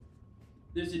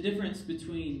There's a difference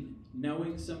between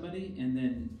knowing somebody and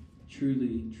then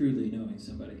truly knowing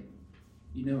somebody.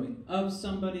 You knowing of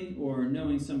somebody or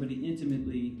knowing somebody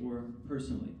intimately or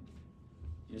personally.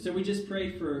 So we just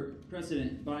prayed for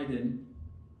President Biden.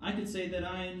 I could say that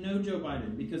I know Joe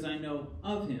Biden because I know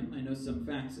of him. I know some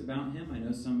facts about him. I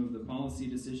know some of the policy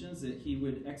decisions that he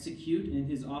would execute in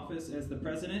his office as the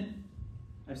president.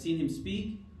 I've seen him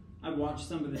speak. I've watched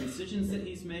some of the decisions that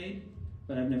he's made,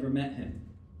 but I've never met him.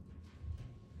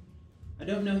 I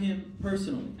don't know him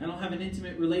personally. I don't have an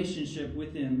intimate relationship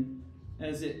with him,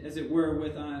 as it were,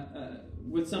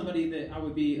 with somebody that I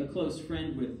would be a close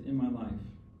friend with in my life.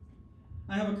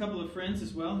 I have a couple of friends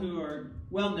as well who are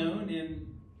well known in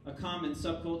a common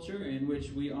subculture in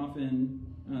which we often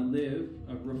live,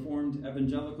 of Reformed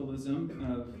evangelicalism,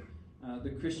 of the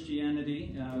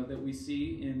Christianity that we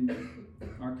see in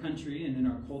our country and in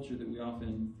our culture that we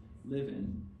often live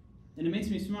in. And it makes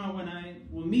me smile when I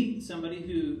will meet somebody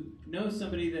who knows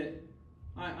somebody that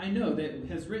I know that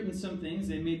has written some things.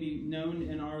 They may be known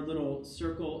in our little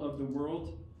circle of the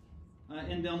world,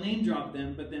 and they'll name drop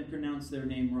them, but then pronounce their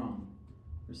name wrong,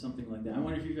 or something like that. I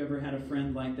wonder if you've ever had a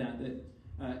friend like that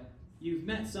you've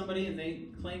met somebody and they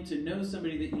claim to know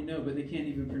somebody that you know, but they can't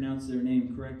even pronounce their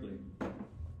name correctly.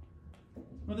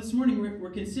 Well, this morning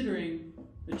we're considering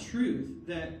the truth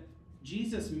that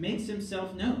Jesus makes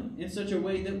himself known in such a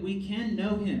way that we can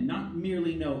know him, not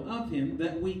merely know of him,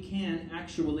 that we can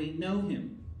actually know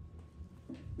him.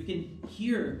 We can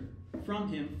hear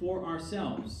from him for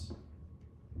ourselves,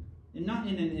 and not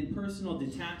in an impersonal,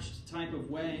 detached type of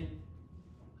way,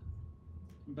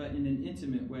 but in an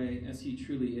intimate way as he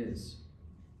truly is.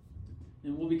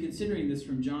 And we'll be considering this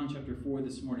from John chapter 4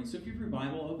 this morning. So if you have your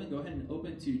Bible open, go ahead and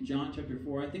open to John chapter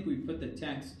 4. I think we've put the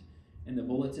text in the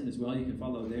bulletin as well. You can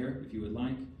follow there if you would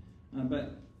like.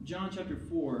 But John chapter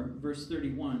 4, verse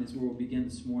 31 is where we'll begin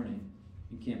this morning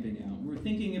in camping out. We're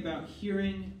thinking about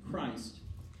hearing Christ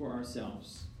for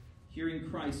ourselves. Hearing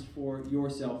Christ for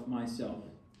yourself, myself,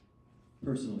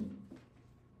 personally.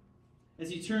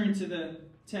 As you turn to the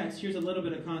text, here's a little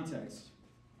bit of context.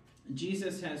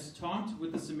 Jesus has talked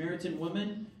with the Samaritan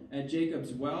woman at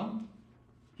Jacob's well.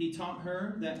 He taught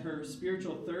her that her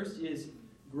spiritual thirst is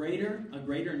a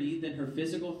greater need than her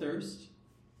physical thirst.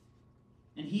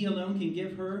 And he alone can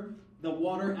give her the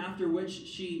water after which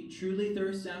she truly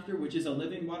thirsts after, which is a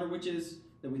living water, which is,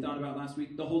 that we thought about last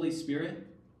week, the Holy Spirit.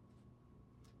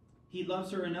 He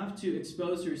loves her enough to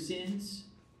expose her sins.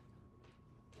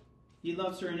 He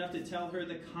loves her enough to tell her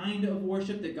the kind of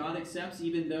worship that God accepts,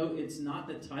 even though it's not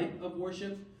the type of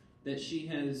worship that she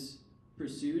has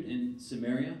pursued in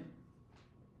Samaria.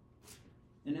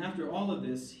 And after all of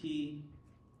this, the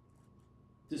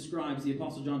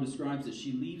Apostle John describes that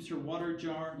she leaves her water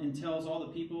jar and tells all the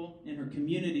people in her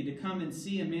community to come and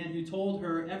see a man who told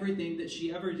her everything that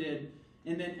she ever did,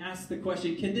 and then asks the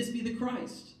question, can this be the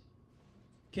Christ?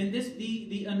 Can this be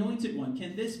the anointed one?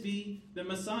 Can this be the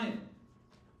Messiah?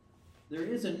 There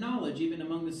is a knowledge even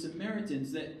among the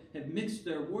Samaritans that have mixed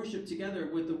their worship together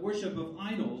with the worship of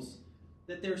idols,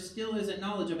 that there still is a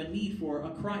knowledge of a need for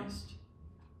a Christ.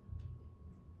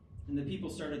 And the people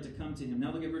started to come to him.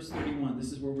 Now look at verse 31.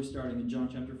 This is where we're starting in John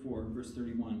chapter 4, verse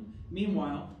 31.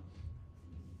 Meanwhile,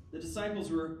 the disciples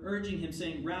were urging him,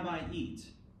 saying, Rabbi, eat.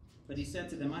 But he said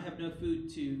to them, I have no food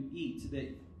to eat,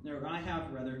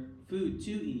 food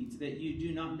to eat that you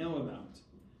do not know about.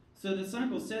 So the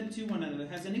disciples said to one another,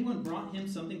 has anyone brought him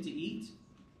something to eat?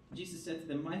 Jesus said to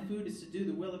them, my food is to do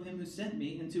the will of him who sent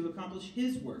me and to accomplish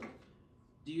his work.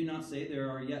 Do you not say there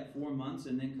are yet 4 months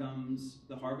and then comes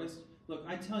the harvest? Look,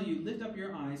 I tell you, lift up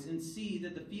your eyes and see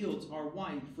that the fields are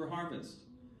white for harvest.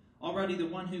 Already the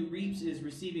one who reaps is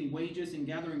receiving wages and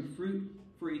gathering fruit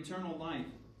for eternal life,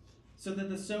 so that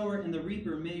the sower and the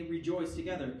reaper may rejoice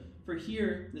together. For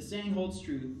here the saying holds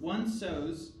true, one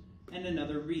sows and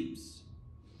another reaps.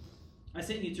 I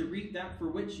sent you to reap that for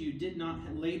which you did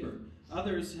not labor.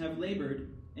 Others have labored,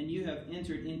 and you have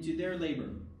entered into their labor.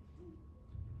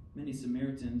 Many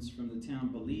Samaritans from the town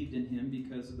believed in him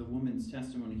because of the woman's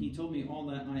testimony. He told me all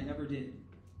that I ever did.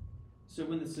 So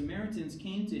when the Samaritans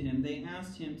came to him, they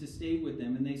asked him to stay with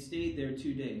them, and they stayed there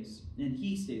 2 days. And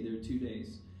he stayed there 2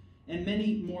 days. And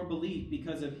many more believed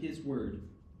because of his word.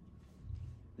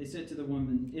 They said to the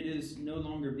woman, it is no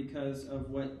longer because of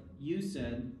what you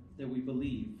said that we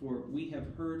believe, for we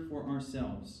have heard for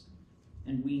ourselves,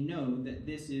 and we know that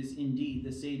this is indeed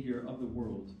the Savior of the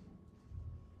world.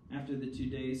 After the 2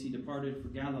 days, he departed for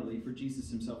Galilee, for Jesus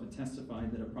himself had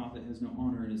testified that a prophet has no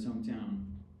honor in his hometown.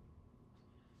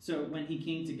 So when he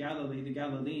came to Galilee, the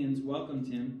Galileans welcomed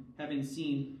him, having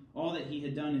seen all that he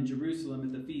had done in Jerusalem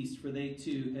at the feast, for they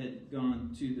too had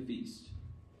gone to the feast.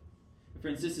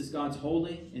 Friends, this is God's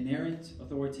holy, inerrant,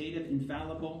 authoritative,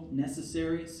 infallible,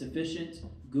 necessary, sufficient,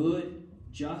 good,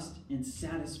 just, and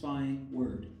satisfying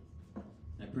word.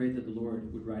 I pray that the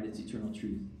Lord would write its eternal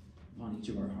truth upon each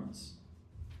of our hearts.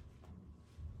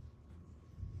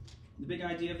 The big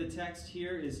idea of the text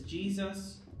here is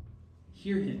Jesus,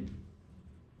 hear him.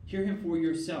 Hear him for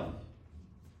yourself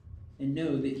and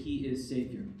know that he is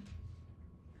Savior.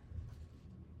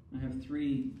 I have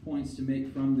 3 points to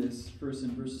make from this. First,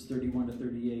 in verses 31 to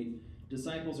 38,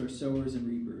 disciples are sowers and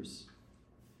reapers.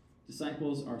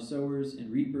 Disciples are sowers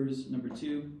and reapers. Number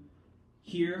 2,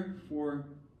 hear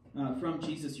from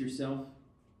Jesus yourself.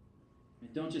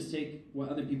 Don't just take what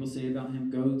other people say about him.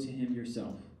 Go to him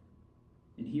yourself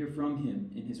and hear from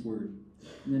him in his word.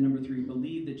 And then number 3,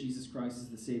 believe that Jesus Christ is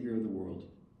the Savior of the world.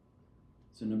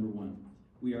 So number 1,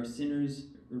 we are sinners,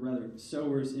 or rather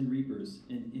sowers and reapers.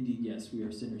 And indeed, yes, we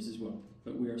are sinners as well.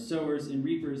 But we are sowers and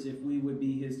reapers if we would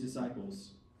be his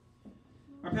disciples.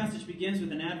 Our passage begins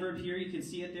with an adverb here. You can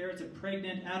see it there. It's a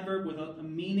pregnant adverb with a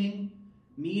meaning.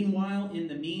 Meanwhile, in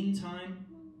the meantime.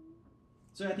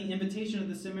 So at the invitation of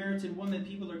the Samaritan woman,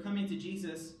 people are coming to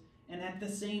Jesus. And at the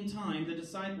same time, the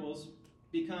disciples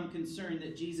become concerned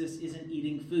that Jesus isn't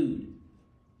eating food.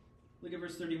 Look at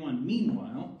verse 31.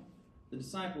 Meanwhile, the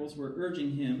disciples were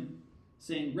urging him,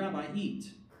 saying, Rabbi,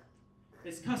 eat.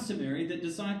 It's customary that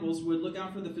disciples would look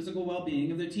out for the physical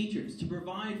well-being of their teachers, to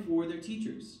provide for their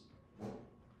teachers.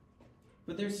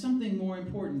 But there's something more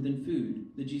important than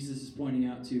food that Jesus is pointing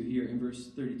out to here in verse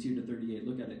 32 to 38.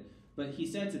 Look at it. But he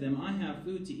said to them, I have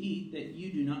food to eat that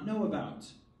you do not know about.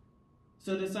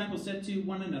 So the disciples said to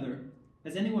one another,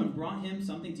 has anyone brought him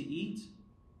something to eat?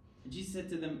 And Jesus said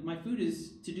to them, my food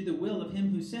is to do the will of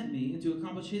him who sent me and to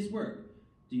accomplish his work.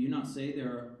 Do you not say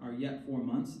there are yet 4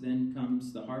 months, then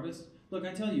comes the harvest? Look,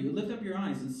 I tell you, lift up your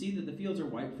eyes and see that the fields are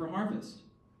white for harvest.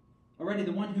 Already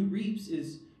the one who reaps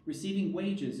is receiving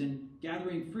wages and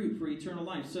gathering fruit for eternal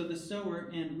life, so the sower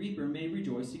and reaper may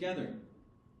rejoice together.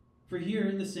 For here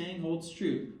the saying holds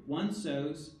true, one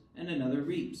sows and another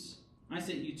reaps. I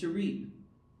sent you to reap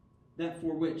that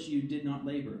for which you did not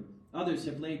labor. Others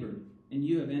have labored, and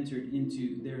you have entered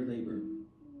into their labor.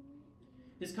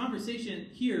 His conversation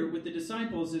here with the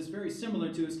disciples is very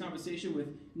similar to his conversation with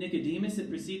Nicodemus that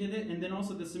preceded it, and then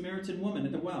also the Samaritan woman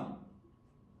at the well.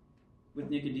 With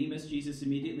Nicodemus, Jesus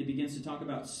immediately begins to talk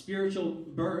about spiritual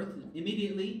birth.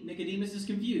 Immediately, Nicodemus is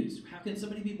confused. How can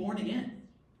somebody be born again?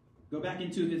 Go back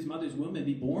into his mother's womb and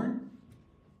be born?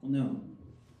 Well, no.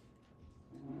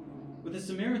 With the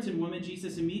Samaritan woman,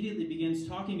 Jesus immediately begins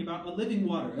talking about a living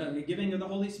water, a giving of the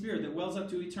Holy Spirit that wells up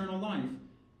to eternal life.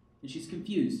 And she's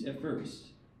confused at first.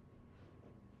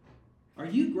 Are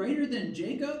you greater than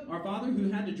Jacob, our father, who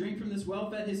had to drink from this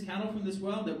well, fed his cattle from this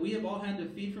well, that we have all had to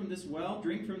feed from this well,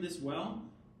 drink from this well?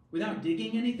 Without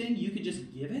digging anything, you could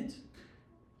just give it?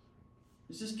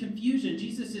 It's just confusion.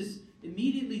 Jesus is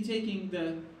immediately taking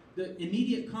the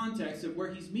immediate context of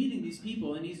where he's meeting these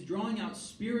people, and he's drawing out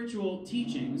spiritual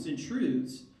teachings and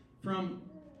truths from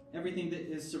everything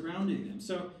that is surrounding them.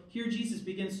 So here Jesus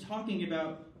begins talking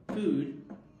about food,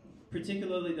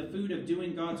 particularly the food of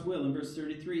doing God's will in verse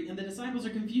 33, and the disciples are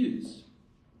confused.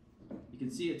 You can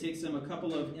see it takes them a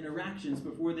couple of interactions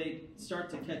before they start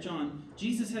to catch on.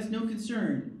 Jesus has no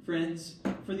concern, friends,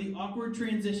 for the awkward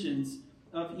transitions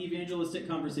of evangelistic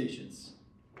conversations.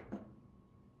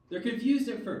 They're confused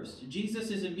at first. Jesus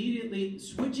is immediately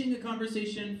switching the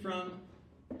conversation from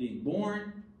being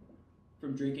born,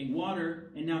 from drinking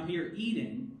water, and now here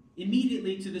eating,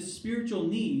 immediately to the spiritual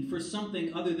need for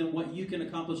something other than what you can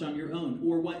accomplish on your own,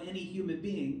 or what any human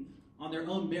being on their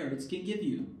own merits can give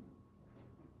you.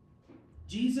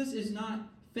 Jesus is not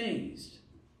fazed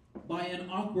by an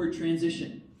awkward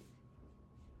transition.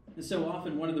 And so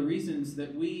often one of the reasons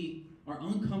that we are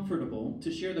uncomfortable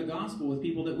to share the gospel with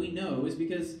people that we know is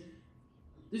because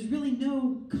there's really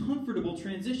no comfortable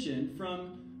transition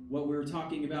from what we were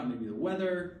talking about, maybe the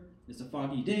weather. It's a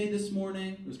foggy day this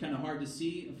morning. It was kind of hard to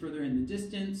see further in the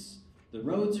distance. The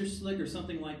roads are slick or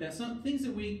something like that. Some things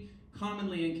that we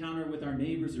commonly encounter with our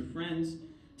neighbors or friends,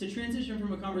 to transition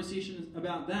from a conversation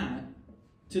about that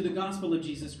to the gospel of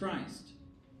Jesus Christ,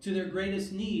 to their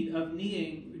greatest need of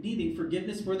needing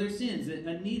forgiveness for their sins,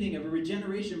 a needing of a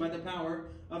regeneration by the power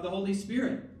of the Holy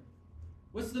Spirit.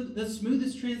 What's the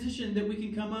smoothest transition that we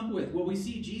can come up with? Well, we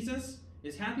see Jesus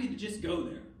is happy to just go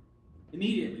there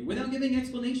immediately, without giving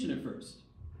explanation at first.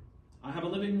 I have a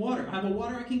living water. I have a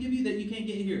water I can give you that you can't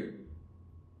get here.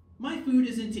 My food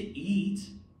isn't to eat.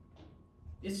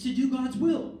 It's to do God's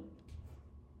will.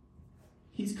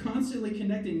 He's constantly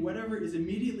connecting whatever is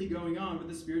immediately going on with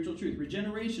the spiritual truth.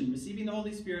 Regeneration, receiving the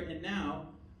Holy Spirit, and now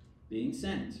being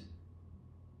sent.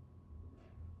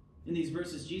 In these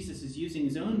verses, Jesus is using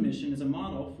his own mission as a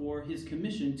model for his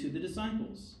commission to the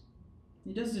disciples.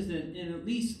 He does this in at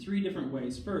least three different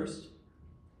ways. First,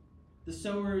 the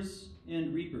sowers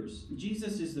and reapers.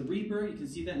 Jesus is the reaper. You can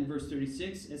see that in verse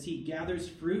 36, as he gathers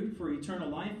fruit for eternal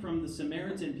life from the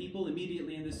Samaritan people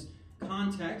immediately in this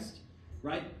context,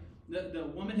 right?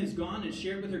 The woman has gone and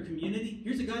shared with her community.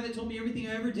 Here's a guy that told me everything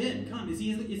I ever did. Come, is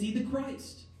he the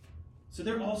Christ? So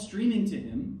they're all streaming to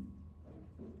him.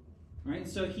 Right?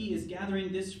 So he is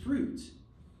gathering this fruit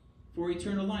for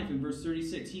eternal life in verse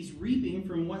 36. He's reaping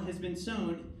from what has been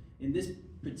sown in this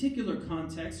particular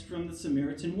context from the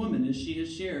Samaritan woman as she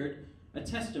has shared a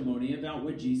testimony about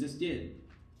what Jesus did.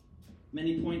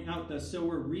 Many point out the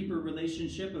sower-reaper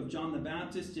relationship of John the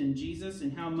Baptist and Jesus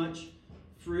and how much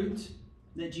fruit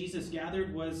that Jesus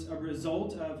gathered was a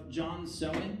result of John's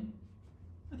sowing.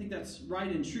 I think that's right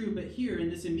and true, but here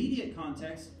in this immediate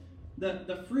context,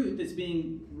 the fruit that's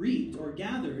being reaped or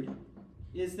gathered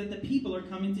is that the people are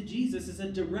coming to Jesus as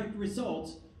a direct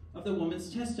result of the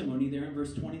woman's testimony there in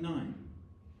verse 29.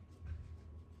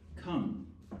 Come,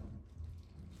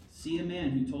 see a man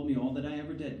who told me all that I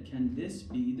ever did. Can this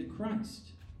be the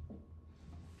Christ?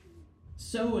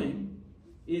 Sowing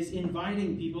is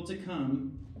inviting people to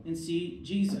come and see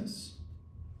Jesus.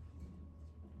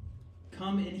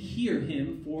 Come and hear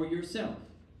him for yourself.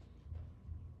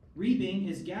 Reaping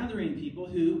is gathering people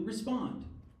who respond.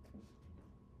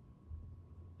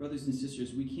 Brothers and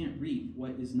sisters, we can't reap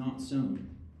what is not sown.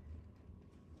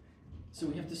 So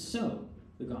we have to sow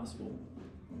the gospel.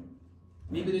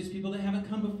 Maybe there's people that haven't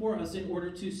come before us in order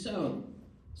to sow,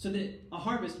 so that a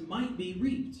harvest might be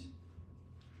reaped.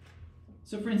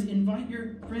 So friends, invite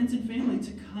your friends and family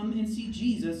to come and see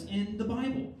Jesus in the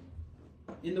Bible,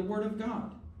 in the Word of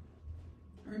God.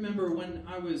 I remember when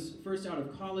I was first out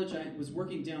of college, I was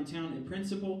working downtown at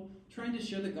Principal, trying to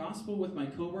share the gospel with my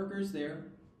coworkers there.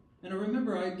 And I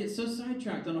remember I'd get so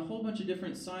sidetracked on a whole bunch of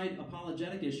different side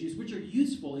apologetic issues, which are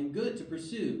useful and good to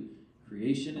pursue.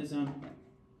 Creationism,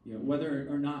 whether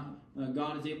or not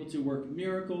God is able to work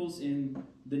miracles in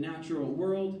the natural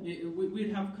world.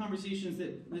 We'd have conversations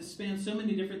that span so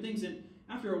many different things. And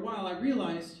after a while, I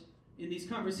realized in these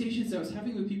conversations I was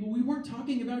having with people, we weren't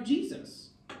talking about Jesus.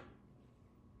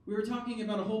 We were talking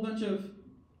about a whole bunch of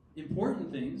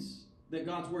important things that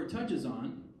God's Word touches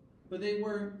on, but they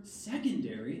were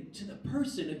secondary to the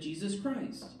person of Jesus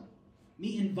Christ.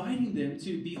 Me inviting them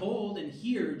to behold and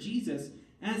hear Jesus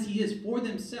as he is for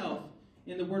themselves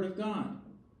in the Word of God.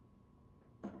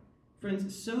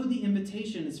 Friends, sow the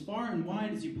invitation as far and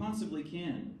wide as you possibly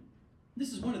can.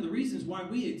 This is one of the reasons why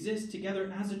we exist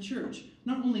together as a church,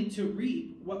 not only to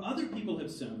reap what other people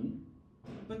have sown,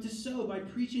 but to sow by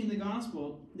preaching the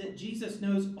gospel that Jesus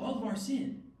knows all of our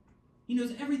sin. He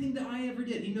knows everything that I ever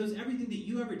did. He knows everything that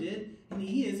you ever did, and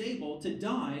he is able to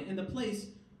die in the place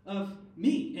of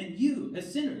me and you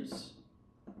as sinners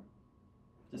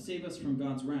to save us from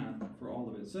God's wrath for all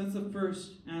of it. So that's the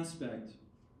first aspect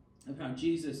of how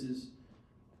Jesus is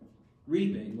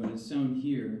reaping what is sown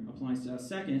here applies to us.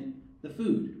 Second, the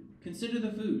food. Consider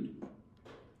the food.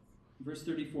 Verse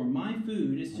 34, my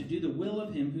food is to do the will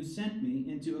of him who sent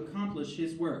me and to accomplish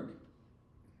his work.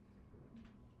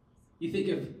 You think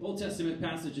of Old Testament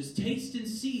passages, taste and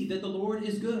see that the Lord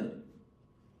is good.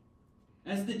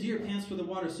 As the deer pants for the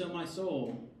water, so my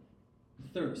soul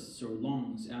thirsts or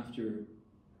longs after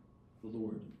the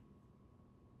Lord.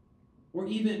 Or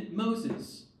even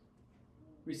Moses,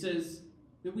 where he says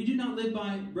that we do not live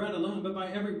by bread alone, but by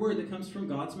every word that comes from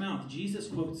God's mouth. Jesus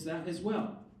quotes that as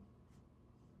well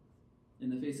in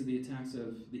the face of the attacks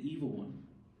of the evil one.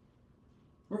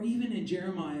 Or even in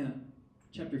Jeremiah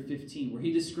chapter 15, where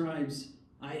he describes,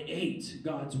 I ate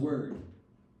God's word.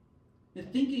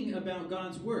 And thinking about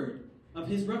God's word, of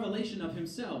his revelation of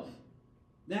himself,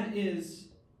 that is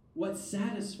what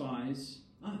satisfies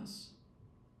us.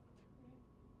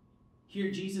 Here,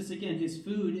 Jesus, again, his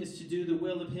food is to do the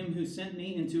will of him who sent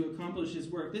me and to accomplish his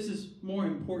work. This is more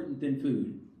important than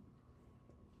food.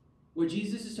 What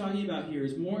Jesus is talking about here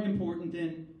is more important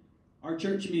than our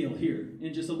church meal here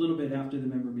in just a little bit after the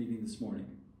member meeting this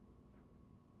morning.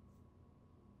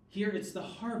 Here, it's the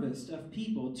harvest of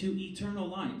people to eternal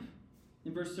life.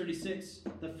 In verse 36,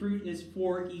 the fruit is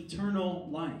for eternal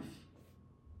life.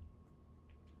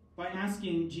 By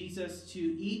asking Jesus to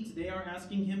eat, they are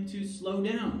asking him to slow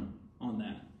down on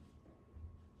that.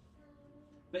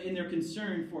 But in their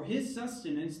concern for his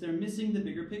sustenance, they're missing the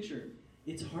bigger picture.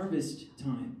 It's harvest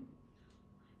time.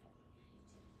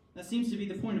 That seems to be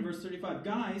the point of verse 35.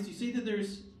 Guys, you see that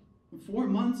there's 4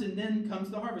 months and then comes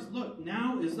the harvest. Look,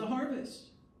 now is the harvest.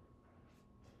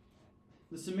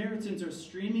 The Samaritans are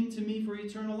streaming to me for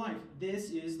eternal life.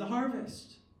 This is the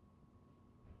harvest.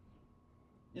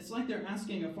 It's like they're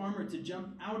asking a farmer to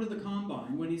jump out of the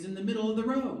combine when he's in the middle of the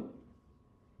row.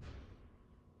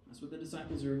 That's what the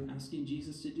disciples are asking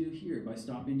Jesus to do here by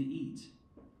stopping to eat.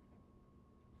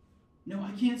 No,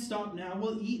 I can't stop now.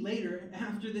 We'll eat later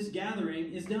after this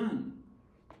gathering is done.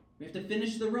 We have to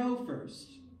finish the row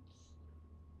first.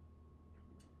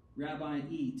 Rabbi,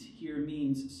 eat here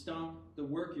means stop the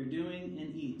work you're doing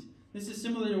and eat. This is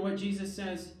similar to what Jesus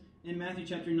says in Matthew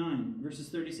chapter 9, verses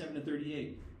 37 to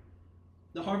 38.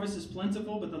 The harvest is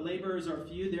plentiful, but the laborers are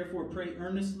few. Therefore, pray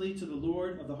earnestly to the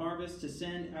Lord of the harvest to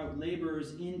send out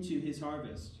laborers into his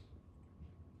harvest.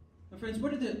 Now, friends,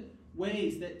 what are the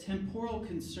ways that temporal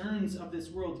concerns of this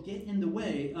world get in the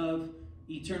way of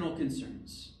eternal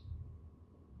concerns?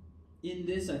 In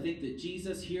this, I think that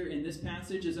Jesus here in this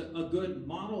passage is a good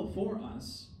model for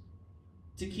us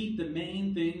to keep the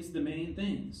main things the main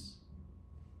things.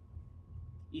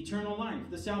 Eternal life,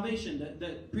 the salvation,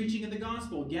 the preaching of the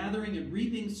gospel, gathering and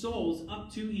reaping souls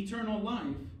up to eternal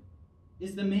life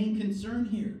is the main concern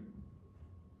here.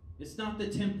 It's not the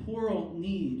temporal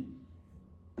need,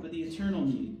 but the eternal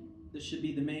need that should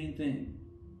be the main thing.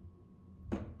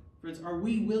 Friends, are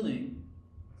we willing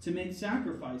to make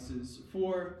sacrifices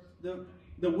for the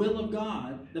will of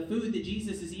God, the food that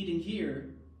Jesus is eating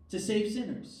here, to save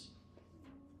sinners?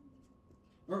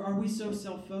 Or are we so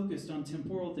self-focused on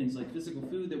temporal things like physical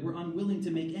food that we're unwilling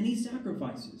to make any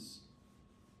sacrifices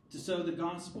to sow the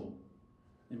gospel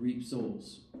and reap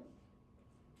souls?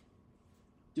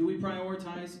 Do we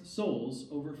prioritize souls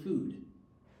over food?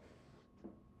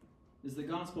 Is the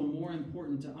gospel more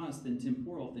important to us than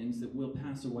temporal things that will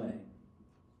pass away?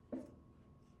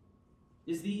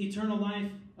 Is the eternal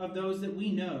life of those that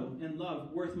we know and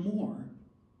love worth more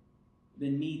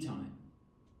than me time?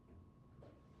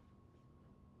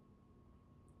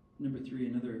 Number 3,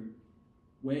 another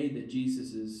way that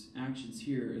Jesus' actions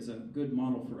here is a good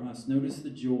model for us. Notice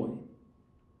the joy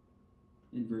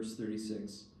in verse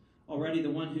 36. Already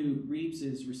the one who reaps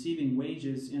is receiving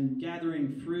wages and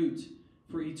gathering fruit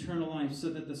for eternal life, so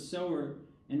that the sower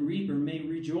and reaper may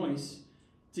rejoice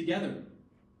together.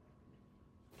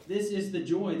 This is the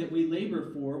joy that we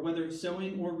labor for, whether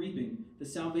sowing or reaping, the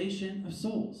salvation of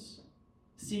souls,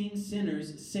 seeing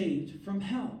sinners saved from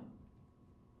hell.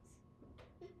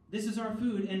 This is our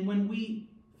food, and when we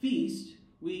feast,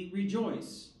 we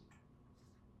rejoice.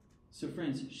 So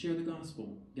friends, share the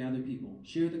gospel, gather people.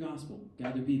 Share the gospel,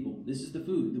 gather people. This is the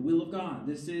food, the will of God.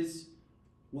 This is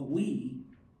what we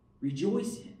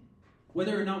rejoice in.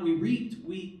 Whether or not we reaped,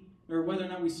 or whether or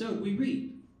not we sowed, we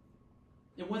reap.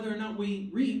 And whether or not we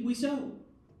reap, we sow.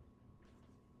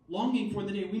 Longing for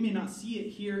the day, we may not see it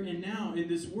here and now in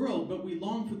this world, but we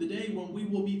long for the day when we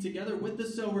will be together with the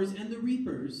sowers and the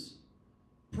reapers,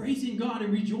 praising God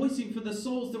and rejoicing for the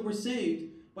souls that were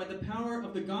saved by the power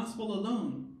of the gospel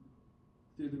alone,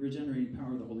 through the regenerating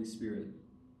power of the Holy Spirit.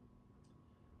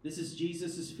 This is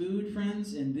Jesus' food,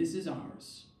 friends, and this is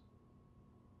ours.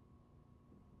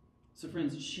 So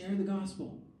friends, share the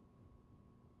gospel.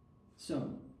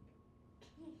 So,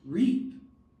 reap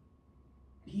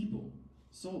people,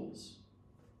 souls,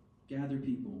 gather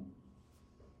people.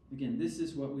 Again, this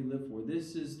is what we live for.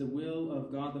 This is the will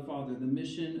of God the Father, the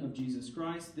mission of Jesus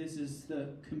Christ. This is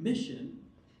the commission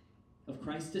of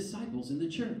Christ's disciples in the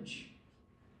church.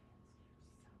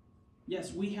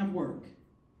 Yes, we have work.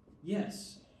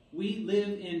 Yes, we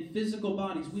live in physical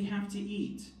bodies. We have to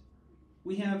eat.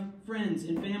 We have friends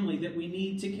and family that we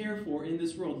need to care for in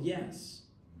this world. Yes.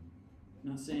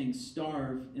 I'm not saying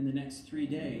starve in the next 3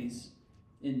 days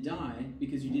and die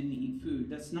because you didn't eat food.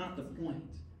 That's not the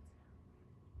point.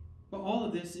 But all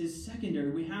of this is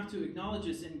secondary. We have to acknowledge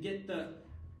this and get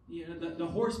the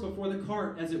horse before the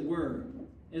cart, as it were,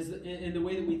 in the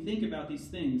way that we think about these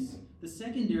things. The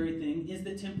secondary thing is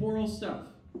the temporal stuff.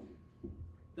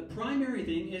 The primary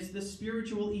thing is the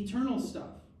spiritual, eternal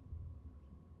stuff.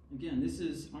 Again, this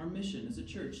is our mission as a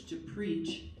church, to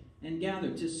preach and gather,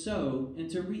 to sow and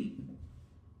to reap.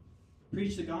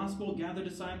 Preach the gospel, gather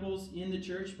disciples in the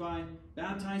church by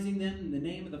baptizing them in the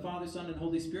name of the Father, Son, and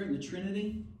Holy Spirit in the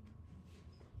Trinity.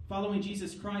 Following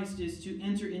Jesus Christ is to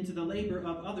enter into the labor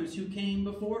of others who came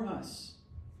before us.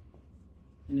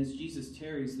 And as Jesus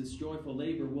tarries, this joyful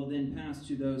labor will then pass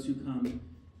to those who come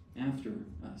after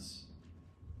us.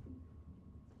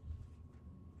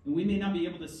 And we may not be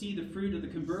able to see the fruit of the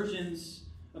conversions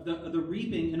of the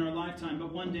reaping in our lifetime,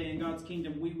 but one day in God's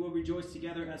kingdom we will rejoice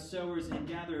together as sowers and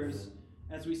gatherers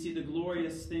as we see the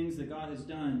glorious things that God has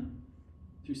done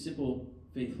through simple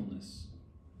faithfulness.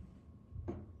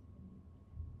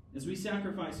 As we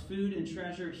sacrifice food and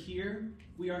treasure here,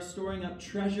 we are storing up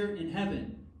treasure in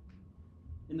heaven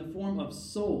in the form of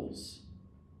souls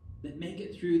that make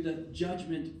it through the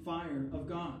judgment fire of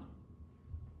God.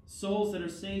 Souls that are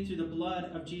saved through the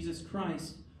blood of Jesus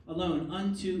Christ alone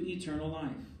unto eternal life.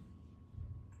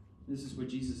 This is what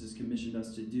Jesus has commissioned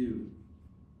us to do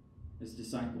as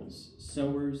disciples.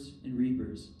 Sowers and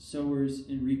reapers. Sowers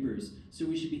and reapers. So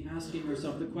we should be asking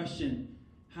ourselves the question,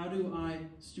 how do I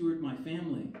steward my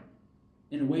family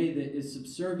in a way that is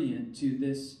subservient to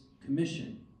this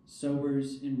commission?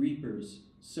 Sowers and reapers.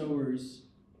 Sowers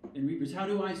and reapers. How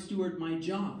do I steward my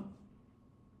job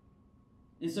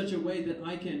in such a way that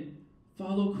I can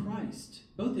follow Christ,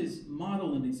 both his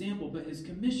model and example, but his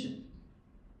commission?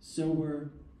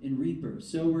 Sower and reaper.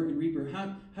 Sower and reaper.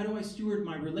 How do I steward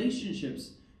my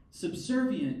relationships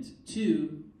subservient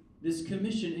to this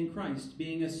commission in Christ,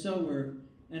 being a sower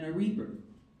and a reaper?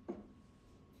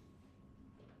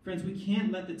 Friends, we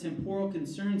can't let the temporal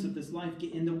concerns of this life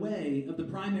get in the way of the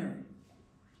primary.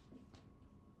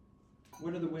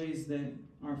 What are the ways that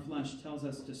our flesh tells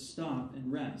us to stop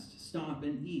and rest, stop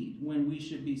and eat, when we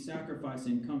should be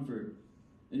sacrificing comfort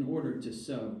in order to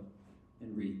sow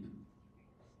and reap?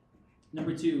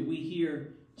 Number 2, we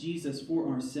hear Jesus for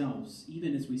ourselves,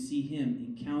 even as we see him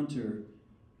encounter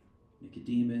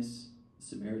Nicodemus, the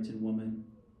Samaritan woman,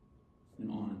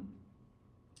 and on.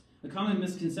 A common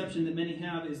misconception that many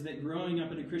have is that growing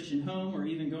up in a Christian home or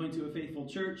even going to a faithful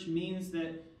church means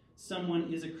that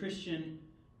someone is a Christian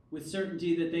with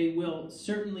certainty, that they will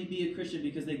certainly be a Christian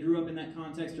because they grew up in that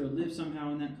context or live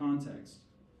somehow in that context.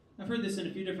 I've heard this in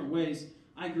a few different ways.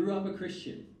 I grew up a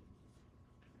Christian.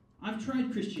 I've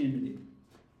tried Christianity.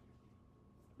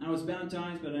 I was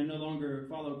baptized, but I no longer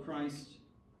follow Christ.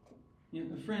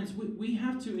 Friends, we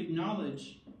have to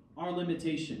acknowledge our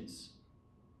limitations.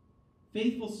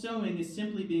 Faithful sowing is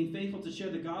simply being faithful to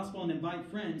share the gospel and invite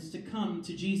friends to come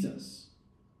to Jesus.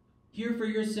 Hear for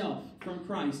yourself from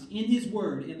Christ in his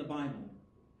word in the Bible.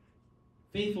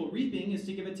 Faithful reaping is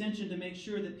to give attention to make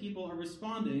sure that people are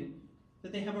responding,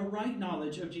 that they have a right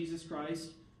knowledge of Jesus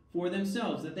Christ for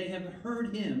themselves, that they have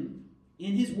heard him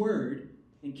in his word,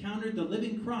 encountered the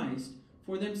living Christ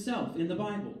for themselves in the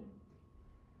Bible.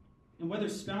 And whether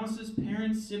spouses,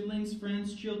 parents, siblings,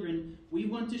 friends, children, we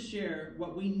want to share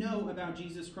what we know about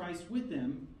Jesus Christ with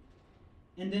them,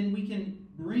 and then we can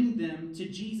bring them to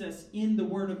Jesus in the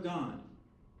Word of God,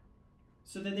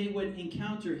 so that they would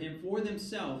encounter him for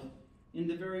themselves in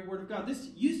the very Word of God. This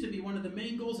used to be one of the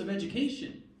main goals of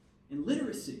education and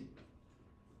literacy.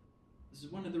 This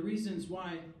is one of the reasons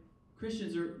why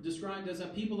Christians are described as a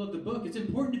people of the book. It's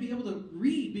important to be able to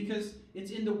read because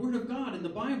it's in the Word of God, in the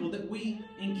Bible, that we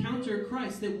encounter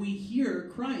Christ, that we hear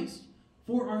Christ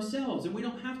for ourselves. And we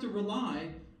don't have to rely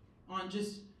on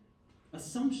just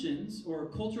assumptions or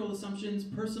cultural assumptions,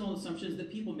 personal assumptions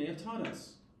that people may have taught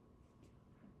us.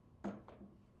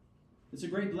 It's a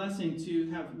great blessing to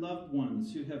have loved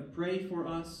ones who have prayed for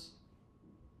us,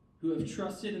 who have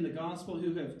trusted in the gospel,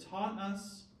 who have taught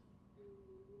us.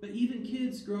 But even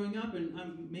kids growing up,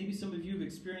 and maybe some of you have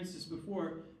experienced this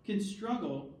before, can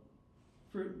struggle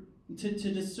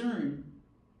to discern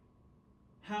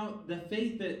how the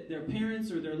faith that their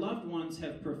parents or their loved ones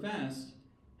have professed,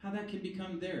 how that can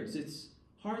become theirs. It's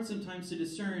hard sometimes to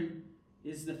discern,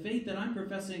 is the faith that I'm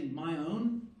professing my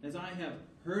own, as I have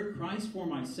heard Christ for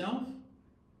myself,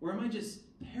 or am I just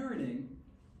parroting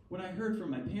what I heard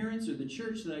from my parents or the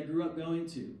church that I grew up going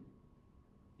to?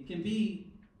 It can be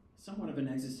somewhat of an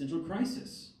existential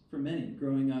crisis for many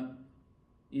growing up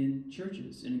in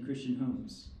churches and in Christian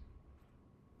homes.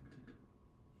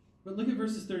 But look at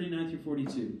verses 39 through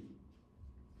 42.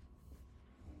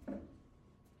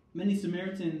 Many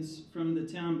Samaritans from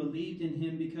the town believed in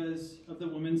him because of the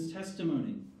woman's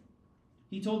testimony.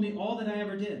 He told me all that I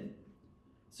ever did.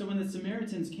 So when the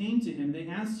Samaritans came to him, they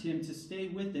asked him to stay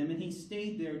with them, and he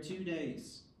stayed there 2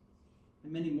 days.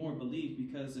 And many more believed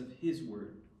because of his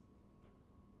word.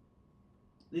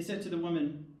 They said to the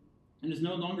woman, "It is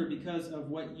no longer because of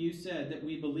what you said that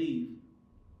we believe,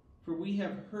 for we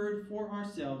have heard for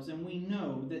ourselves, and we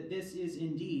know that this is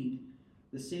indeed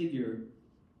the Savior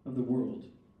of the world."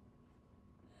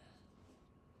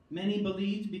 Many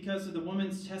believed because of the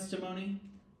woman's testimony.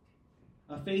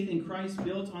 A faith in Christ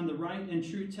built on the right and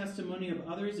true testimony of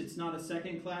others. It's not a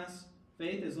second-class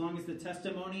faith as long as the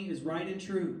testimony is right and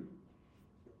true.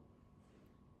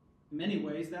 In many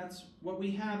ways, that's what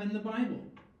we have in the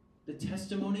Bible, the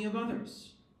testimony of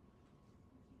others.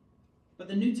 But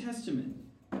the New Testament,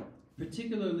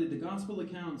 particularly the gospel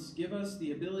accounts, give us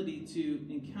the ability to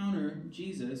encounter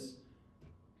Jesus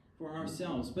for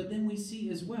ourselves. But then we see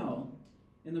as well,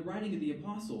 in the writing of the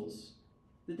apostles,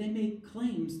 that they made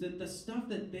claims that the stuff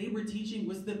that they were teaching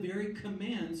was the very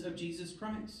commands of Jesus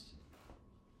Christ.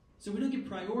 So we don't give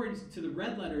priority to the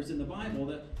red letters in the Bible,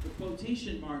 the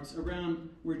quotation marks around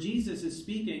where Jesus is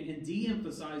speaking, and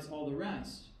de-emphasize all the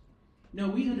rest. No,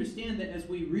 we understand that as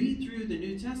we read through the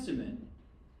New Testament,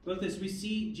 both as we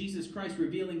see Jesus Christ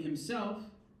revealing himself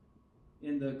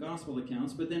in the gospel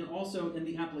accounts, but then also in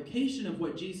the application of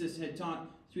what Jesus had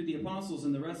taught through the apostles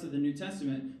and the rest of the New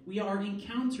Testament, we are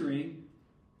encountering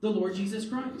the Lord Jesus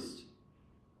Christ,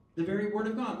 the very Word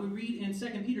of God. We read in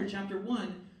 2 Peter chapter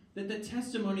 1 that the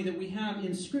testimony that we have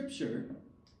in Scripture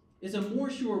is a more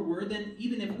sure word than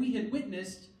even if we had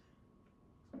witnessed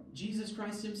Jesus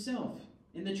Christ himself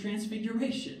in the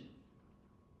transfiguration.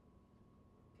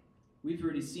 We've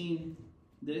already seen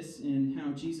this in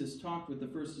how Jesus talked with the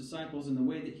first disciples, in the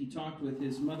way that he talked with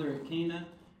his mother at Cana,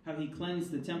 how he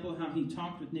cleansed the temple, how he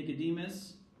talked with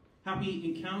Nicodemus, how he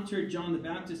encountered John the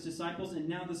Baptist's disciples, and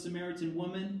now the Samaritan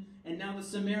woman, and now the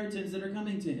Samaritans that are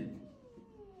coming to him.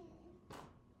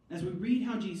 As we read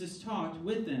how Jesus talked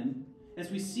with them, as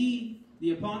we see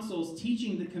the apostles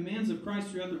teaching the commands of Christ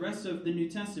throughout the rest of the New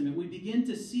Testament, we begin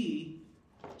to see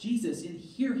Jesus and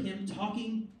hear him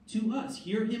talking to us,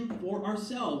 hear him for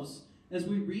ourselves as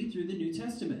we read through the New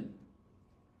Testament.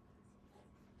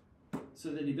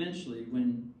 So that eventually,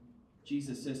 when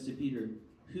Jesus says to Peter,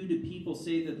 "Who do people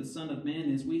say that the Son of Man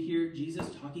is?" we hear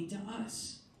Jesus talking to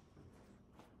us.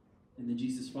 And then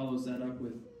Jesus follows that up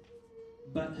with,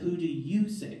 "But who do you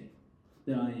say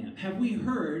that I am?" Have we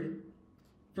heard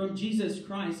from Jesus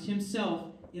Christ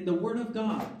himself in the Word of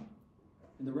God,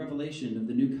 in the revelation of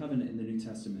the New Covenant in the New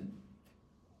Testament?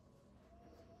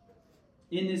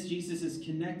 In this, Jesus is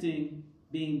connecting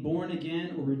being born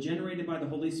again or regenerated by the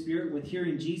Holy Spirit with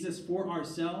hearing Jesus for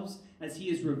ourselves as he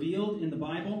is revealed in the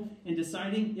Bible, and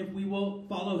deciding if we will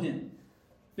follow him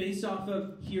based off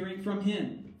of hearing from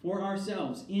him for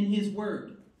ourselves in his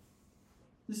Word.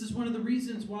 This is one of the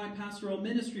reasons why pastoral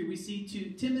ministry we see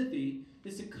to Timothy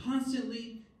is to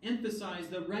constantly emphasize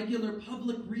the regular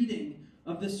public reading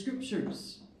of the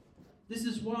Scriptures. This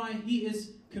is why he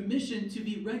is commissioned to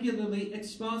be regularly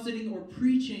expositing or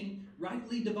preaching,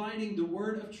 rightly dividing the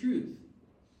word of truth.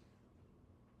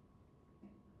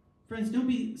 Friends, don't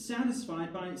be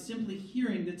satisfied by simply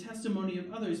hearing the testimony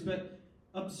of others, but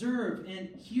observe and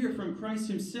hear from Christ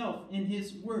himself in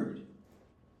his Word.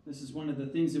 This is one of the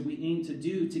things that we aim to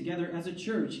do together as a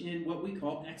church in what we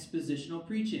call expositional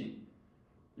preaching,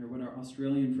 or what our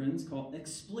Australian friends call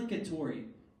explicatory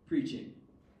preaching.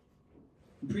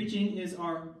 Preaching is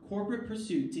our corporate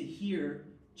pursuit to hear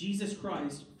Jesus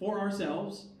Christ for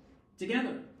ourselves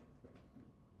together.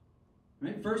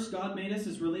 Right? First, God made us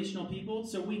as relational people,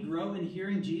 so we grow in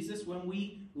hearing Jesus when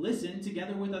we listen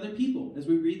together with other people as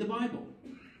we read the Bible.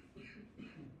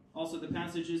 Also, the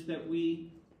passages that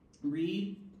we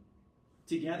read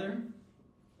together,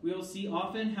 we'll see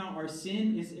often how our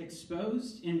sin is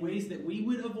exposed in ways that we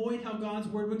would avoid how God's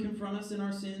Word would confront us in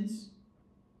our sins.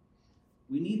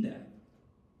 We need that.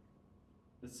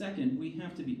 But second, we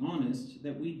have to be honest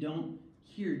that we don't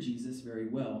hear Jesus very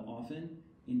well, often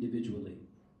individually.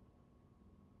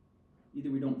 Either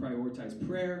we don't prioritize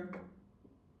prayer,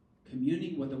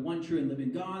 communing with the one true and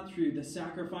living God through the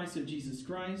sacrifice of Jesus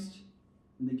Christ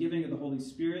and the giving of the Holy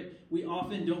Spirit. We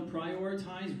often don't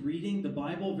prioritize reading the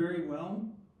Bible very well.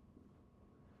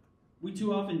 We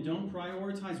too often don't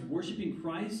prioritize worshiping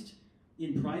Christ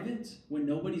in private when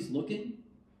nobody's looking.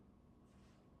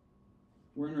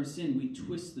 Or in our sin, we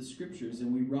twist the Scriptures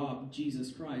and we rob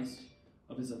Jesus Christ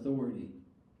of his authority.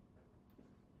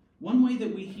 One way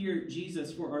that we hear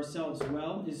Jesus for ourselves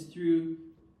well is through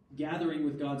gathering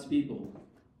with God's people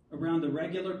around the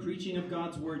regular preaching of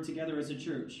God's Word together as a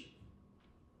church.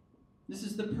 This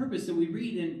is the purpose that we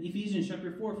read in Ephesians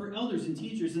chapter 4 for elders and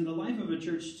teachers in the life of a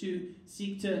church to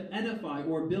seek to edify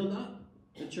or build up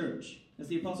the church. As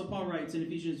the Apostle Paul writes in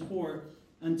Ephesians 4,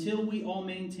 "Until we all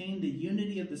maintain the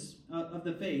unity of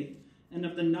the faith and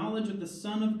of the knowledge of the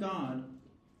Son of God,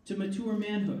 to mature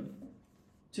manhood,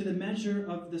 to the measure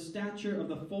of the stature of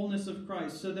the fullness of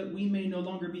Christ, so that we may no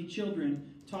longer be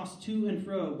children, tossed to and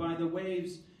fro by the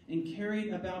waves and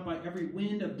carried about by every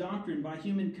wind of doctrine, by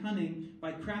human cunning,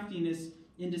 by craftiness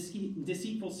in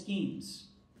deceitful schemes."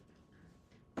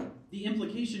 The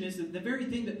implication is that the very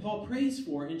thing that Paul prays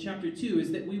for in chapter 2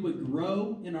 is that we would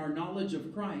grow in our knowledge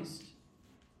of Christ,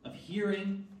 of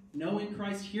hearing, knowing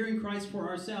Christ, hearing Christ for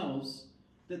ourselves,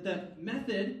 that the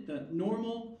method, the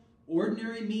normal,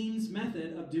 ordinary means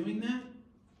method of doing that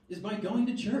is by going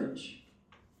to church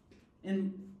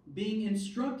and being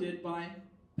instructed by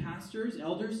pastors,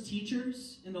 elders,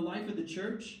 teachers in the life of the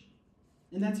church.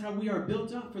 And that's how we are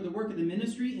built up for the work of the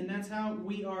ministry, and that's how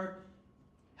we are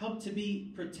helped to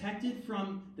be protected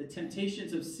from the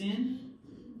temptations of sin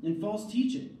and false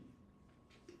teaching.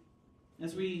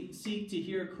 As we seek to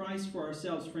hear Christ for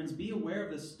ourselves, friends, be aware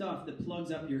of the stuff that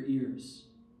plugs up your ears.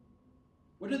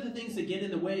 What are the things that get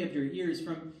in the way of your ears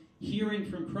from hearing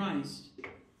from Christ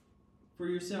for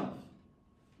yourself?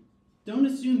 Don't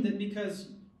assume that because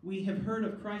we have heard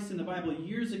of Christ in the Bible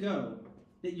years ago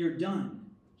that you're done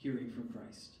hearing from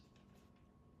Christ.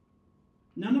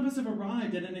 None of us have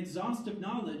arrived at an exhaustive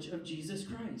knowledge of Jesus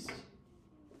Christ.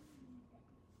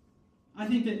 I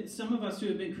think that some of us who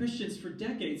have been Christians for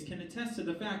decades can attest to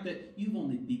the fact that you've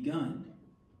only begun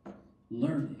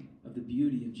learning of the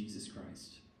beauty of Jesus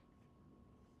Christ.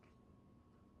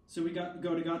 So we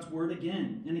go to God's Word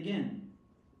again and again,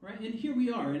 right? And here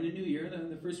we are in a new year.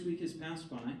 The first week has passed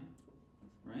by,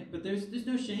 right? But there's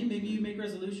no shame. Maybe you make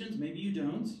resolutions. Maybe you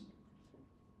don't.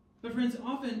 But friends,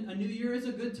 often a new year is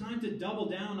a good time to double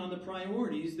down on the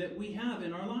priorities that we have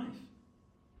in our life.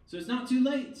 So it's not too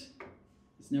late.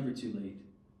 It's never too late,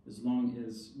 as long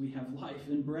as we have life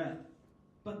and breath.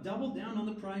 But double down on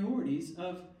the priorities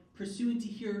of pursuing to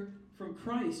hear from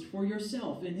Christ for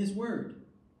yourself in His Word.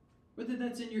 Whether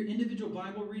that's in your individual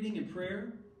Bible reading and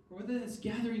prayer, or whether that's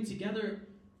gathering together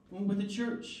with a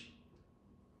church.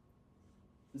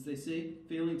 As they say,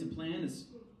 failing to plan is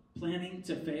planning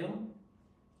to fail.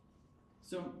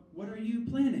 So, what are you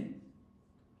planning?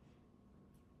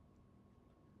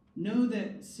 Know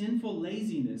that sinful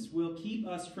laziness will keep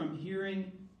us from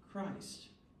hearing Christ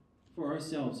for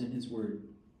ourselves in His Word.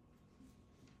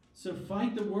 So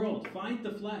fight the world, fight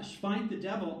the flesh, fight the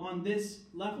devil on this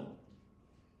level.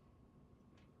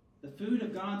 The food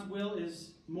of God's will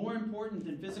is more important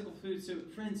than physical food. So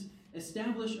friends,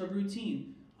 establish a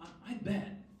routine. I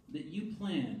bet that you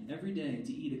plan every day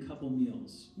to eat a couple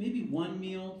meals. Maybe one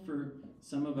meal for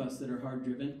some of us that are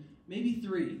hard-driven. Maybe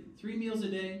three. 3 meals a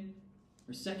day.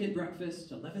 Or second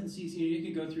breakfast, 11 seasons. You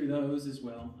can go through those as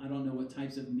well. I don't know what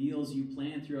types of meals you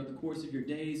plan throughout the course of your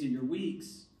days and your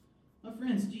weeks. My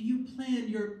friends, do you plan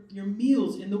your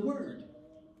meals in the Word?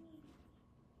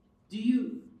 Do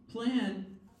you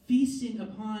plan feasting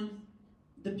upon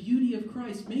the beauty of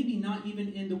Christ? Maybe not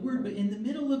even in the Word, but in the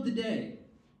middle of the day.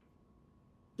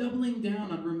 Doubling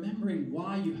down on remembering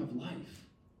why you have life.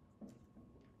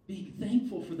 Being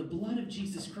thankful for the blood of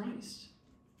Jesus Christ.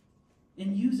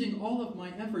 And using all of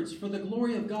my efforts for the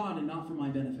glory of God and not for my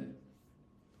benefit.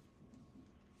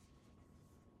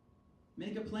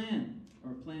 Make a plan,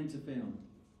 or plan to fail.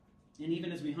 And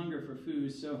even as we hunger for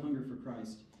food, so hunger for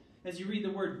Christ. As you read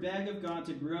the Word, beg of God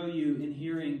to grow you in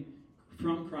hearing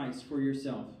from Christ for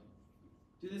yourself.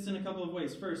 Do this in a couple of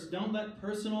ways. First, don't let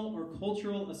personal or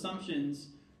cultural assumptions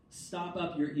stop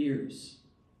up your ears.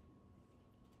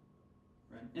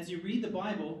 As you read the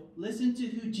Bible, listen to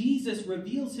who Jesus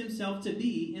reveals Himself to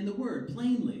be in the Word,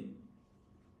 plainly.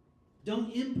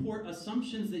 Don't import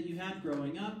assumptions that you had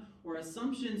growing up or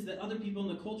assumptions that other people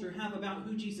in the culture have about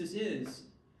who Jesus is.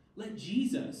 Let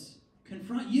Jesus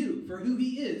confront you for who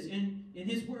He is in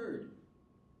His Word.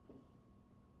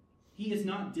 He is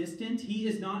not distant. He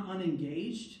is not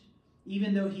unengaged.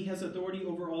 Even though He has authority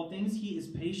over all things, He is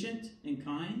patient and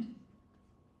kind.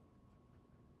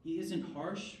 He isn't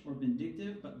harsh or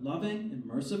vindictive, but loving and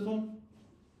merciful.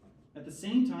 At the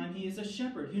same time, He is a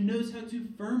shepherd who knows how to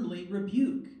firmly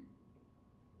rebuke.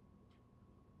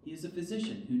 He is a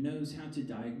physician who knows how to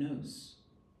diagnose.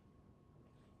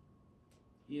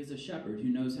 He is a shepherd who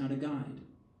knows how to guide.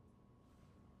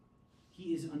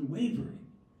 He is unwavering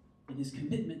in His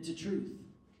commitment to truth.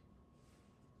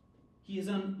 He is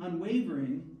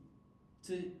unwavering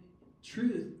to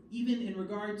truth, even in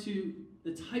regard to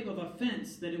the type of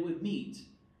offense that it would meet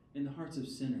in the hearts of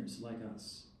sinners like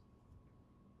us.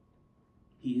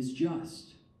 He is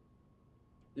just.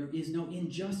 There is no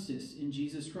injustice in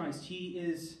Jesus Christ. He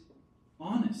is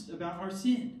honest about our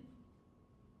sin.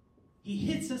 He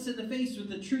hits us in the face with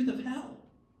the truth of hell.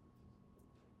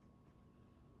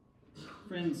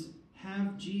 Friends,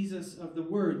 have Jesus of the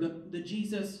Word, the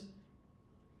Jesus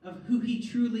of who He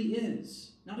truly is.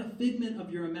 Not a figment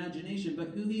of your imagination, but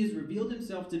who He has revealed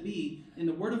Himself to be in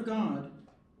the Word of God,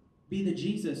 be the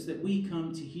Jesus that we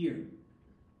come to hear.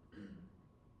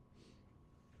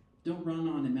 Don't run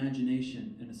on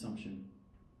imagination and assumption.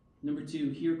 Number 2,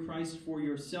 hear Christ for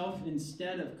yourself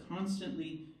instead of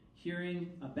constantly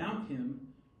hearing about Him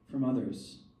from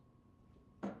others.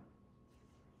 I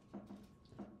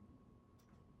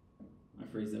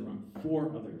phrased that wrong.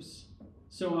 For others.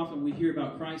 So often we hear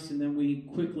about Christ and then we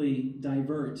quickly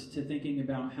divert to thinking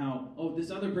about how, oh, this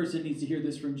other person needs to hear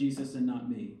this from Jesus and not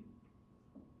me.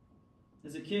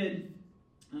 As a kid,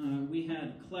 we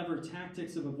had clever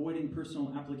tactics of avoiding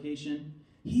personal application.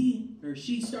 He or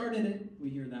she started it. We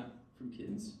hear that from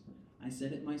kids. I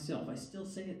said it myself. I still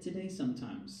say it today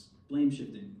sometimes. Blame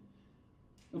shifting.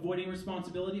 avoiding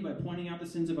responsibility by pointing out the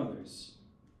sins of others.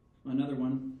 Another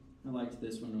one, I liked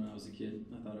this one when I was a kid.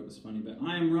 I thought it was funny, but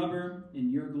I am rubber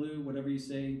and you're glue. Whatever you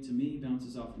say to me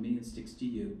bounces off of me and sticks to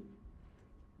you.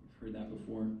 You've heard that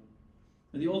before.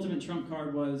 But the ultimate trump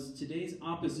card was today's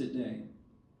opposite day.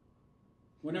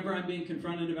 Whenever I'm being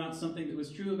confronted about something that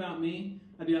was true about me,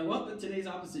 I'd be like, well, but today's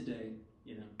opposite day,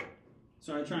 you know.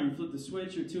 So I try and flip the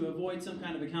switch or to avoid some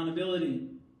kind of accountability.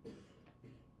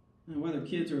 And whether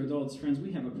kids or adults, friends,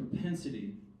 we have a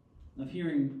propensity of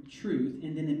hearing truth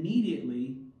and then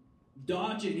immediately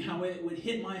dodging how it would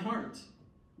hit my heart,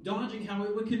 dodging how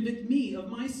it would convict me of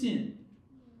my sin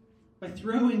by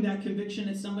throwing that conviction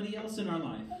at somebody else in our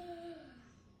life,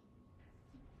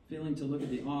 failing to look at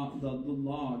the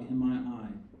log in my eye,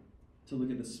 to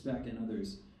look at the speck in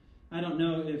others. I don't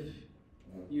know if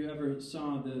you ever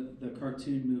saw the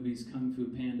cartoon movies Kung Fu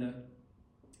Panda.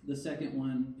 The second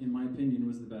one, in my opinion,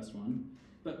 was the best one.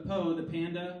 But Po, the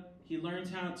panda, he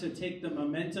learns how to take the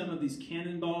momentum of these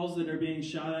cannonballs that are being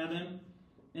shot at him,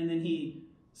 and then he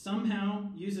somehow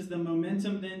uses the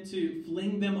momentum then to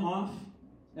fling them off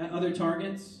at other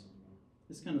targets.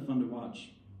 It's kind of fun to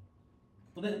watch.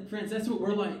 Well, then, friends, that's what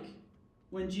we're like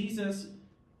when Jesus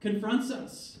confronts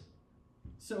us.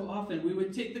 So often we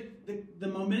would take the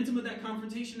momentum of that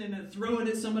confrontation and then throw it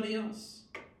at somebody else.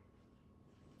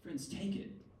 Friends, take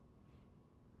it.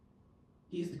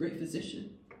 He is the great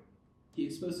physician. He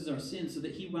exposes our sin so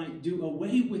that he might do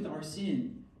away with our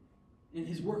sin in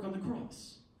his work on the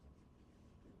cross.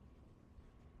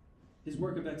 His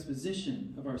work of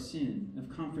exposition of our sin,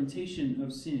 of confrontation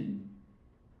of sin,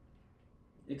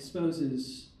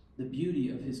 exposes the beauty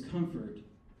of his comfort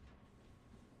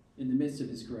in the midst of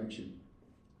his correction.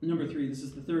 Number 3, this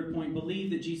is the third point. Believe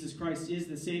that Jesus Christ is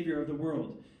the Savior of the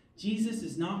world. Jesus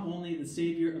is not only the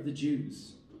Savior of the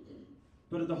Jews,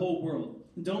 but of the whole world.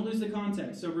 Don't lose the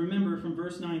context. So remember from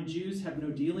verse 9, Jews have no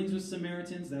dealings with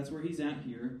Samaritans. That's where he's at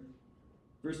here.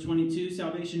 Verse 22,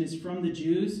 salvation is from the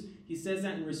Jews. He says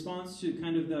that in response to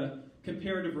kind of the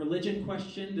comparative religion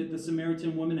question that the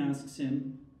Samaritan woman asks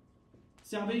him.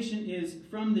 Salvation is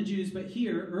from the Jews, but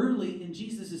here, early in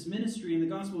Jesus' ministry in the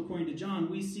Gospel according to John,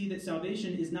 we see that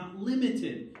salvation is not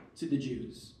limited to the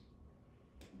Jews.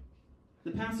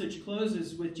 The passage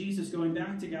closes with Jesus going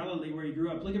back to Galilee where he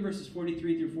grew up. Look at verses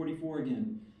 43 through 44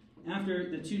 again. After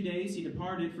the 2 days he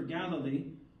departed for Galilee,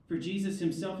 for Jesus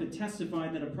himself had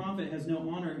testified that a prophet has no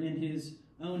honor in his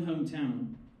own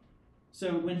hometown.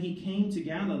 So when he came to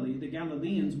Galilee, the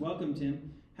Galileans welcomed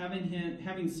him,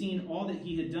 having seen all that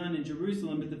he had done in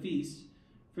Jerusalem at the feast,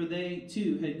 for they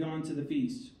too had gone to the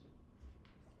feast.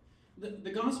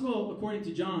 The Gospel, according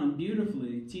to John,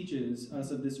 beautifully teaches us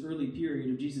of this early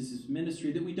period of Jesus'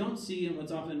 ministry that we don't see in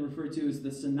what's often referred to as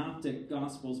the synoptic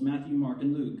Gospels, Matthew, Mark,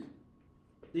 and Luke.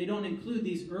 They don't include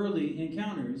these early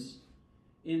encounters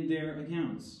in their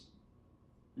accounts.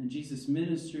 And Jesus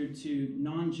ministered to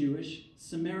non-Jewish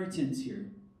Samaritans here.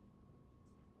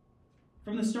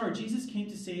 From the start, Jesus came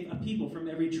to save a people from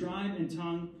every tribe and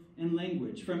tongue and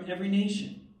language, from every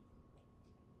nation.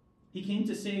 He came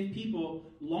to save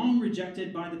people long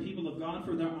rejected by the people of God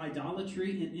for their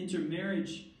idolatry and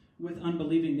intermarriage with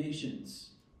unbelieving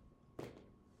nations.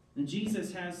 And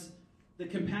Jesus has the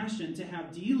compassion to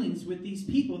have dealings with these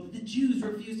people that the Jews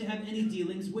refuse to have any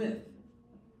dealings with.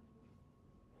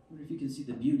 I wonder if you can see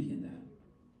the beauty in that.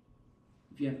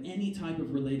 If you have any type of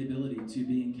relatability to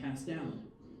being cast out,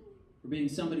 or being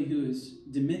somebody who is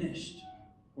diminished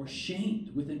or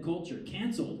shamed within culture,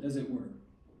 canceled, as it were.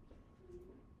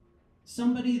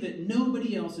 Somebody that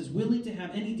nobody else is willing to have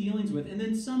any dealings with, and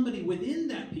then somebody within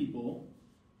that people,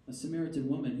 a Samaritan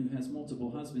woman who has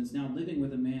multiple husbands, now living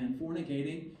with a man,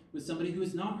 fornicating with somebody who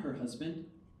is not her husband,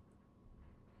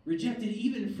 rejected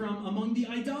even from among the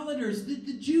idolaters that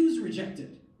the Jews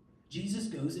rejected. Jesus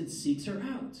goes and seeks her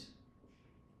out.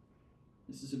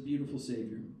 This is a beautiful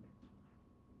Savior.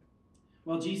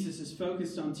 While Jesus is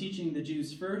focused on teaching the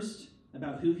Jews first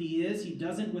about who he is, he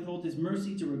doesn't withhold his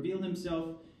mercy to reveal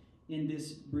himself in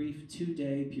this brief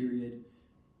 2-day period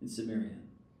in Samaria.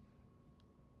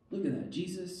 Look at that.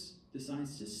 Jesus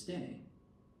decides to stay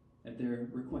at their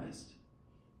request.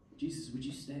 Jesus, would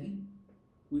you stay?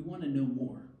 We want to know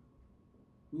more.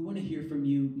 We want to hear from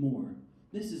you more.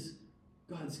 This is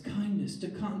God's kindness to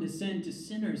condescend to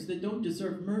sinners that don't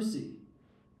deserve mercy.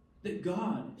 That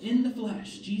God, in the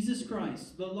flesh, Jesus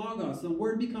Christ, the Logos, the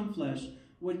Word become flesh,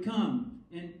 would come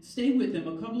and stay with them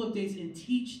a couple of days and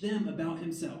teach them about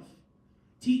himself.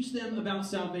 Teach them about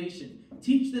salvation.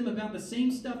 Teach them about the same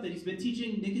stuff that he's been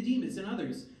teaching Nicodemus and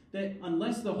others. That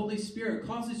unless the Holy Spirit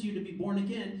causes you to be born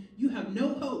again, you have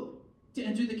no hope to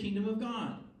enter the kingdom of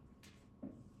God.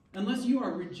 Unless you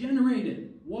are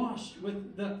regenerated, washed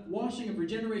with the washing of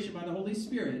regeneration by the Holy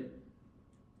Spirit,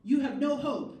 you have no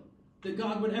hope that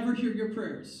God would ever hear your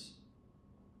prayers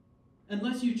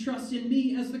unless you trust in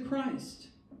me as the Christ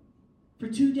for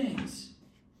 2 days.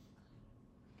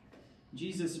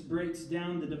 Jesus breaks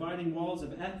down the dividing walls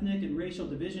of ethnic and racial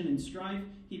division and strife.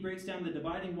 He breaks down the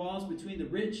dividing walls between the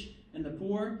rich and the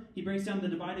poor. He breaks down the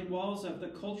dividing walls of the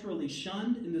culturally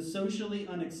shunned and the socially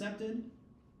unaccepted.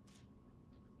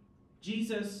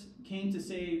 Jesus came to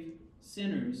save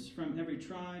sinners from every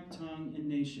tribe, tongue, and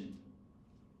nation.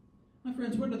 My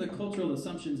friends, what are the cultural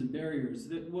assumptions and barriers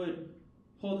that would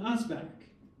hold us back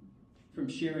from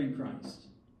sharing Christ?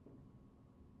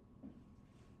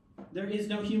 There is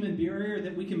no human barrier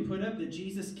that we can put up that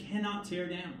Jesus cannot tear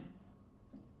down.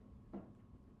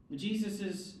 Jesus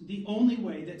is the only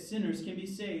way that sinners can be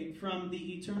saved from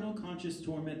the eternal conscious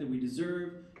torment that we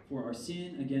deserve for our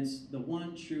sin against the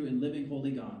one true and living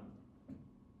holy God.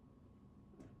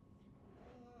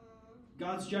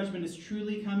 God's judgment is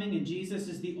truly coming, and Jesus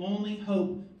is the only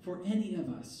hope for any of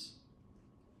us.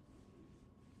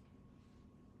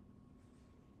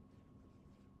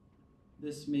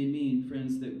 This may mean,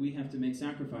 friends, that we have to make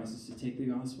sacrifices to take the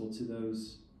gospel to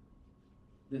those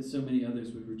that so many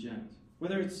others would reject.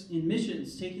 Whether it's in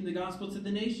missions, taking the gospel to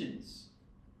the nations,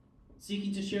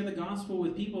 seeking to share the gospel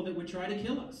with people that would try to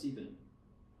kill us even,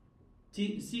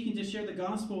 seeking to share the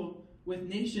gospel with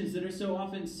nations that are so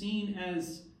often seen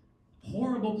as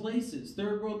horrible places,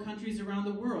 third world countries around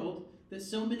the world that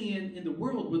so many in the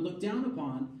world would look down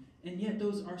upon, and yet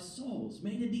those are souls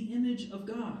made in the image of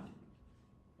God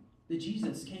that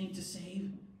Jesus came to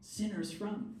save sinners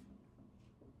from.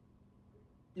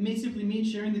 It may simply mean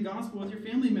sharing the gospel with your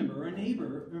family member or a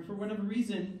neighbor, or for whatever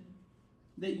reason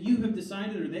that you have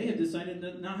decided or they have decided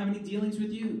to not have any dealings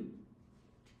with you.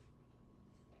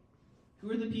 Who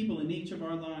are the people in each of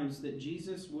our lives that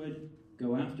Jesus would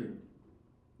go after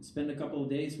and spend a couple of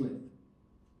days with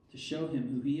to show him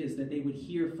who he is, that they would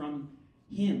hear from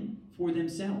him for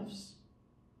themselves?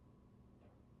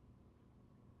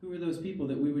 Who are those people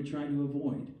that we would try to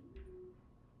avoid?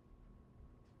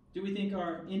 Do we think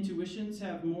our intuitions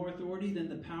have more authority than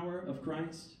the power of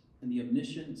Christ and the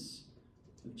omniscience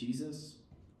of Jesus?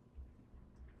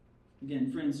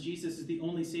 Again, friends, Jesus is the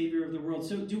only Savior of the world.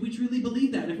 So do we truly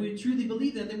believe that? If we truly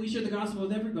believe that, then we share the gospel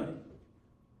with everybody.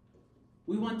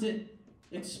 We want to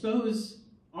expose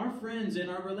our friends and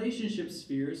our relationship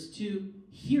spheres to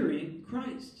hearing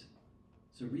Christ.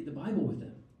 So read the Bible with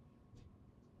them.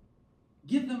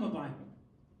 Give them a Bible.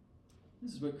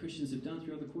 This is what Christians have done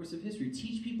throughout the course of history.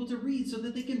 Teach people to read so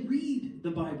that they can read the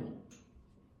Bible.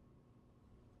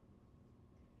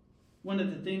 One of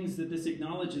the things that this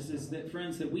acknowledges is that,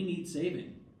 friends, that we need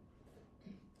saving.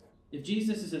 If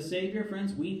Jesus is a Savior,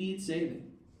 friends, we need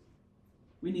saving.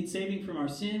 We need saving from our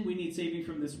sin. We need saving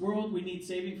from this world. We need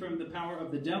saving from the power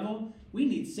of the devil. We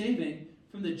need saving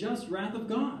from the just wrath of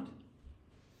God.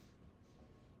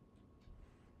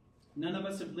 None of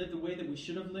us have lived the way that we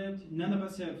should have lived. None of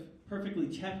us have perfectly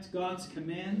kept God's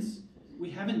commands.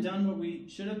 We haven't done what we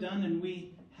should have done, and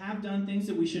we have done things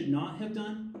that we should not have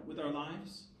done with our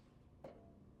lives.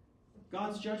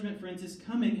 God's judgment, friends, is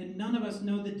coming, and none of us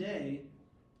know the day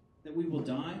that we will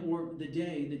die or the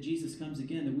day that Jesus comes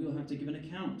again, that we will have to give an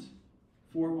account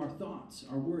for our thoughts,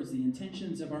 our words, the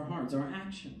intentions of our hearts, our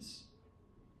actions.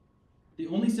 The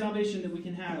only salvation that we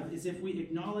can have is if we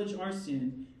acknowledge our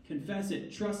sin, confess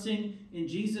it, trusting in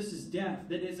Jesus' death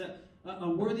that is a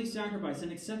worthy sacrifice,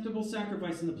 an acceptable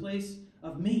sacrifice in the place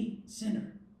of me,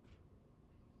 sinner.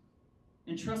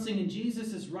 And trusting in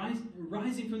Jesus as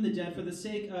rising from the dead for the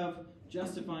sake of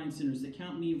justifying sinners, that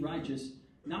count me righteous,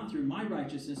 not through my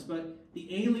righteousness, but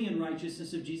the alien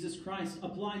righteousness of Jesus Christ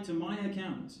applied to my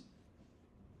account.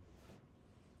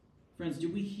 Friends, do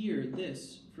we hear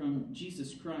this from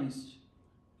Jesus Christ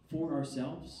for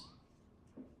ourselves?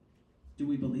 Do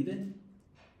we believe it?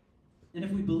 And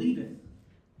if we believe it,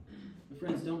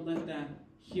 friends, don't let that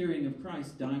hearing of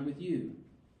Christ die with you.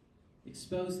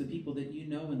 Expose the people that you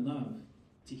know and love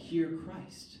to hear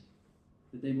Christ,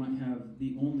 that they might have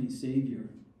the only Savior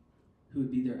who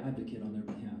would be their advocate on their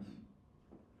behalf.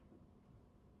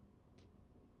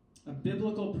 A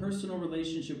biblical personal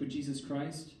relationship with Jesus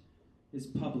Christ is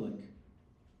public,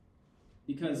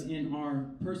 because in our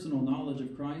personal knowledge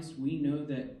of Christ, we know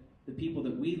that the people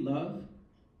that we love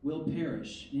will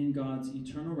perish in God's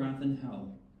eternal wrath and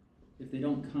hell if they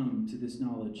don't come to this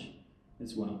knowledge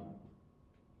as well.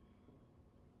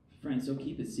 Friends, so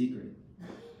keep it secret.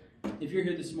 If you're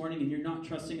here this morning and you're not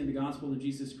trusting in the gospel of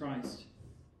Jesus Christ,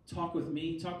 talk with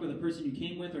me, talk with a person you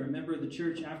came with or a member of the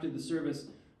church after the service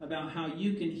about how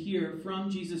you can hear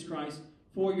from Jesus Christ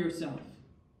for yourself.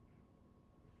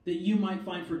 that you might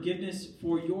find forgiveness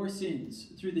for your sins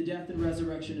through the death and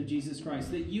resurrection of Jesus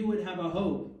Christ, that you would have a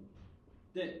hope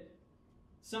that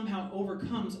somehow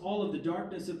overcomes all of the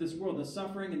darkness of this world, the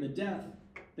suffering and the death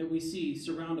that we see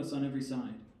surround us on every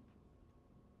side.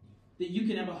 That you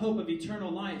can have a hope of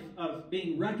eternal life, of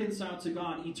being reconciled to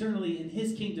God eternally in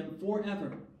his kingdom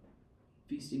forever,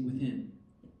 feasting with him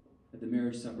at the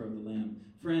marriage supper of the Lamb.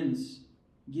 Friends,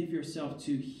 give yourself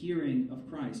to hearing of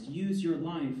Christ. Use your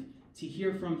life to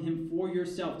hear from him for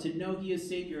yourself, to know he is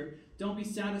Savior. Don't be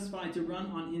satisfied to run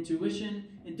on intuition,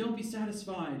 and don't be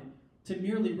satisfied to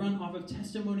merely run off of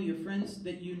testimony of friends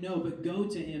that you know, but go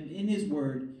to him in his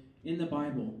word, in the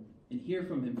Bible, and hear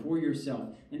from him for yourself,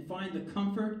 and find the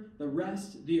comfort, the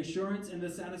rest, the assurance, and the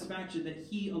satisfaction that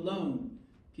he alone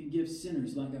can give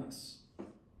sinners like us.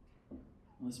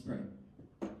 Let's pray.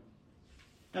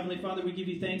 Heavenly Father, we give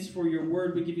you thanks for your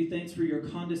word. We give you thanks for your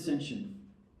condescension.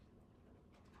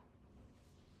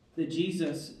 That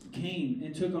Jesus came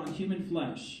and took on human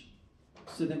flesh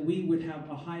so that we would have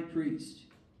a high priest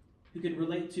who can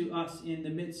relate to us in the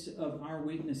midst of our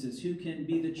weaknesses, who can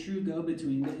be the true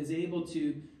go-between, that is able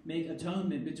to make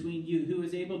atonement between you, who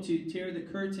is able to tear the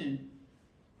curtain,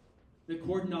 the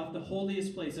cordon off the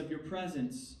holiest place of your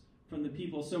presence from the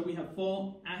people, so we have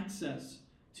full access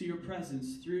to your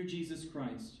presence through Jesus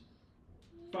Christ.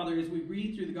 Father, as we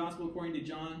read through the Gospel according to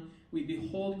John, we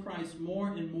behold Christ more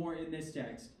and more in this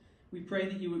text. We pray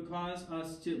that you would cause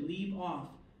us to leave off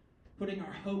putting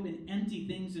our hope in empty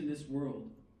things in this world.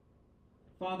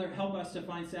 Father, help us to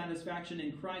find satisfaction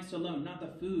in Christ alone, not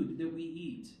the food that we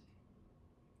eat.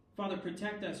 Father,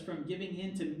 protect us from giving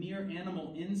in to mere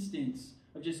animal instincts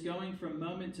of just going from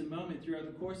moment to moment throughout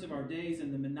the course of our days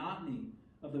and the monotony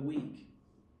of the week.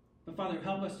 But Father,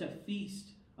 help us to feast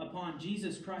upon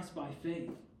Jesus Christ by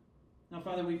faith. Now,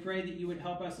 Father, we pray that you would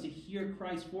help us to hear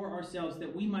Christ for ourselves,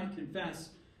 that we might confess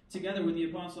together with the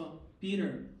Apostle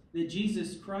Peter that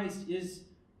Jesus Christ is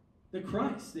the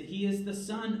Christ, that he is the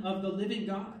Son of the living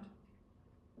God.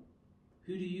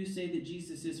 Who do you say that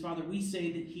Jesus is, Father? We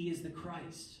say that he is the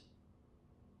Christ,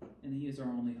 and he is our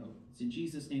only hope. It's in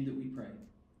Jesus' name that we pray.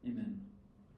 Amen.